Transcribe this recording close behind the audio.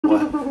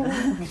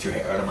boy. Get your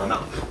hair out of my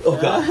mouth. Oh,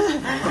 God.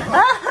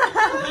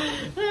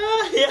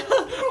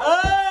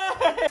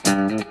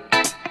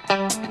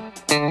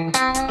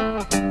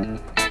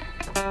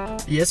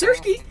 Yes,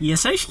 sirski.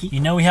 Yes, sirski. You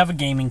know we have a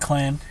gaming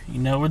clan. You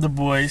know we're the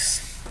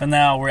boys. But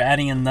now we're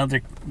adding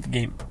another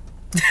game.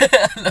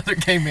 Another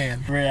gay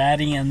man. We're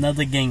adding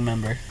another gang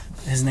member.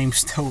 His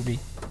name's Toby.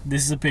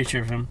 This is a picture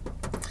of him.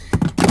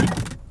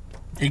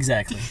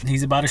 Exactly.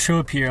 He's about to show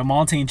up here.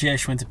 Amonte and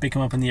Jesh went to pick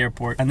him up in the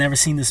airport. I've never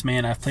seen this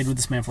man. I've played with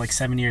this man for like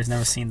 7 years.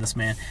 Never seen this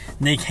man.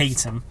 Nick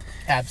hates him.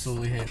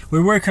 Absolutely hate him.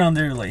 We're working on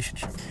their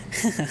relationship.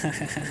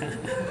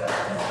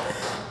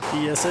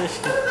 Yes,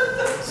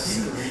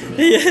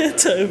 yeah,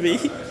 Toby.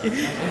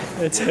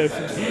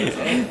 Toby.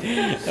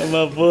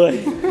 My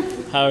boy.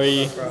 How are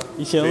you?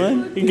 You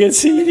chilling? Good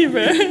seeing you,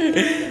 bro.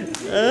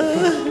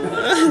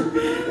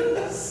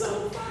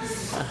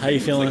 How you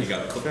feeling?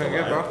 Feeling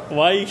good, bro.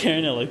 Why are you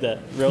carrying it like that?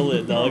 Roll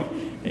it, dog.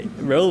 Hey,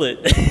 roll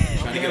it.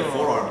 Trying to get a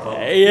forearm pump.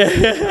 Yeah.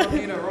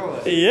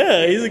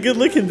 Yeah, he's a good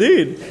looking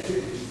dude.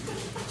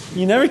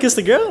 You never kissed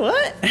a girl?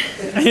 What?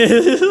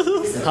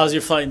 How's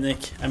your flight, Nick?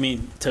 I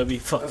mean, Toby.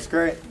 Fuck. That's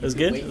great. It was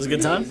good? It was a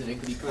good time? It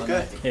was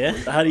good. Yeah?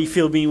 How do you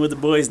feel being with the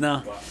boys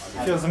now?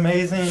 Feels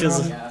amazing.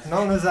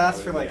 Known his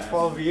ass for like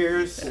 12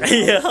 years.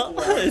 Yeah,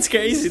 it's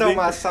crazy. Still dude.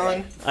 my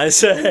son. I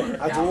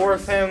swear. I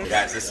dwarf him.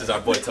 Guys, this is our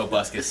boy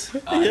Tobuscus.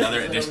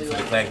 Another addition to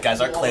the clan. Guys,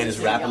 our clan is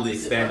rapidly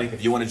expanding.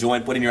 If you want to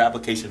join, put in your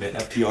application at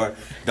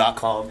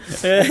ftr.com.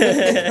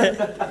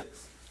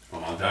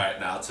 Alright,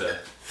 now to...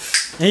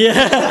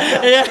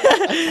 Yeah.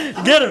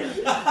 Get him.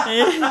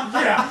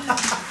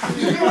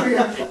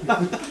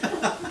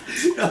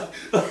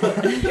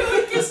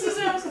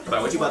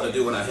 What you about to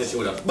do when I hit you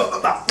with a...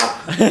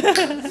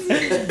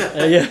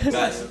 Yeah.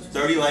 Guys,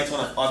 30 likes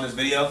on this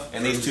video,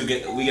 and these two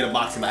we get a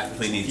boxing match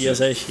between these two. Yes,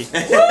 Aishi.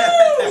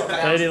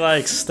 30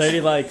 likes.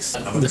 30 likes.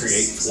 I'm gonna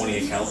create 20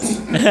 accounts.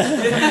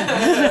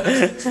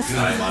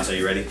 Alright, Monte,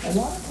 you ready?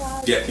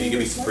 Yeah, can you give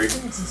me some free?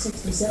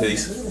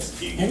 Please.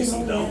 Can you give me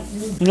some dough?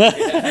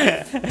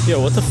 Yo,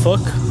 what the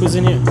fuck? Who's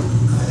in here?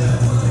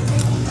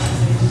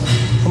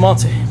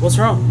 Monte, what's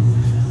wrong?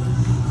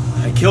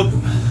 I killed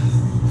them.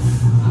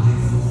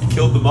 I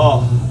killed them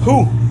all.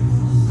 Who?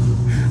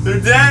 They're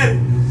dead!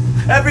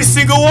 Every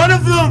single one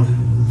of them!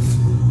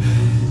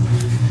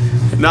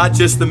 Not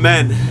just the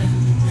men,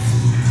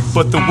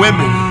 but the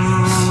women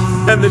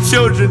and the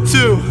children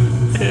too.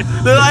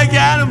 They're like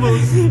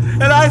animals,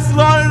 and I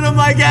slaughtered them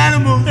like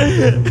animals.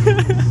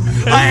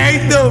 I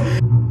hate them.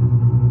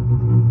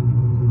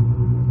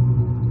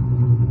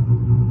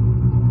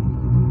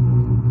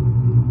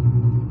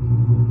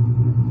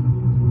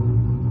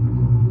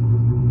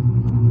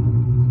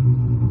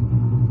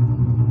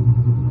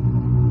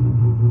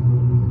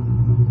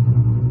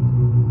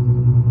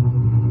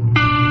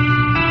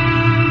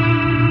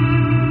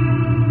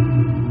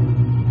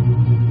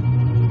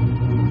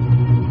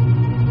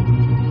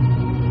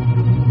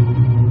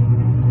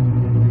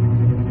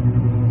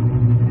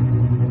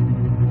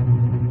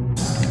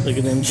 Look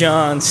at them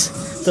Johns.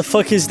 The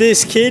fuck is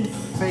this, kid?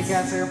 Fake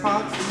ass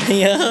AirPods.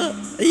 Yeah.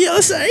 Yo,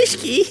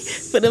 Sarishki.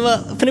 Put them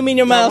up. Put them in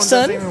your mouth,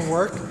 That one son. doesn't even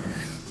work.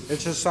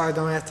 It's just so I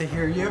don't have to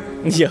hear you.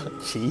 Yo,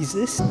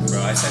 Jesus.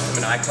 Bro, I sent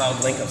him an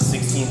iCloud link of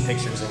 16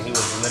 pictures, and he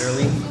was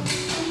literally...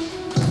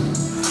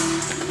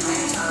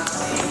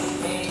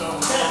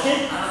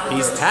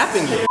 He's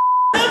tapping you.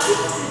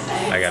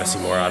 I gotta see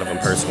more out of him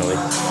personally.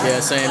 Yeah,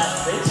 same.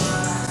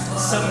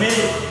 Submit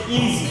it.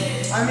 Easy.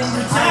 I mean,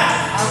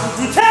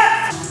 you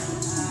tap.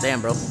 Damn,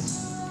 bro. I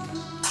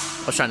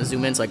was trying to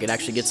zoom in so I could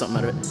actually get something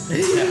out of it.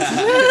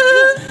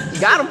 You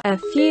got him. A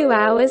few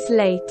hours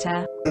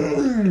later.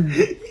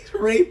 He's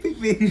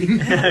raping me.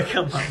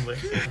 Come on, boy.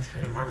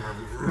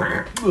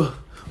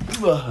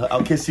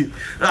 I'll kiss you.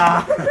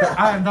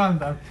 I'm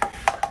done.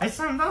 I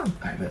said I'm done.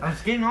 I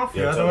was getting off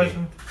you. Otherwise,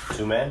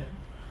 Two man?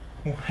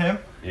 him.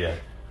 Yeah.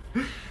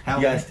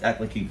 Help. You guys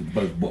act like you could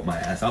both whoop my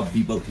ass. I'll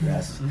beat both your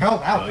asses.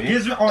 Help out. Oh, yeah? Get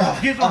his arms.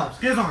 Get his arms.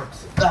 Get his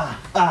arms.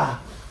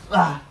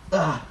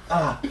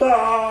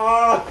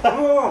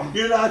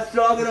 You're not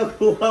strong enough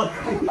to walk.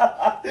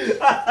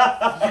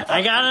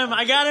 I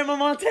got him,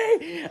 Amonte.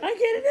 I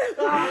get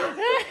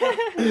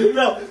him.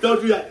 No, don't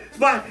do that. It's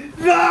fine.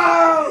 No!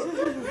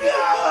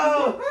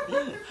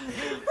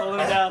 Hold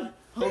him down.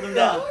 Hold him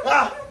down.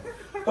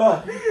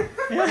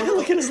 Yeah,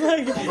 look at his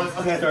leg.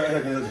 Okay, sorry.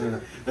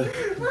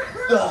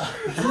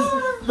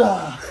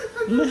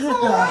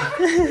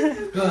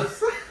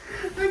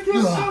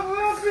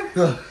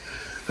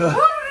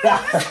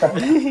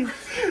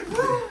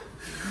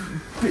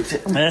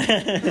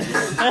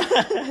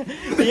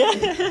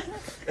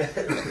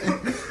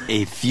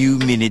 A few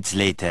minutes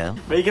later.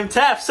 Make him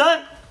tap,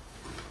 son.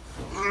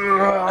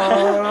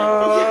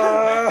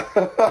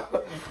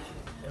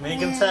 Make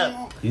him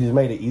tap. You just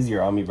made it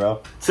easier on me,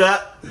 bro.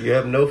 Tap. You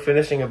have no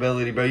finishing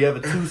ability, bro. You have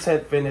a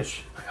 2-cent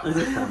finish. I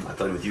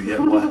thought it was you. Yeah,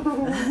 what?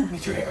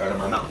 Get your hair out of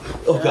my mouth.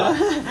 Oh, God.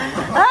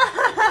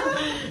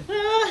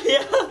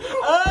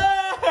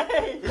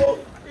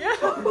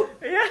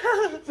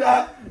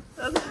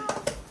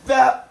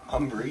 Tap.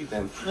 I'm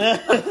breathing.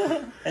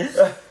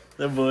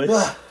 The voice.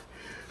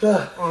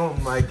 Oh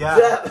my god.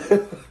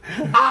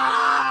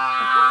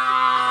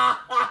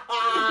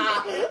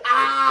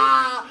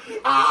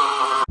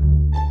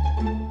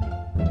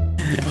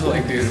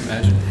 Like, dude,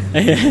 imagine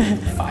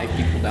 5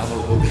 people down the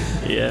road.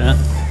 Yeah.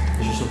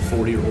 There's just some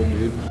 40-year-old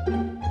dude.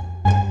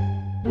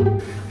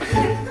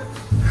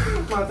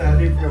 My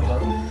dad,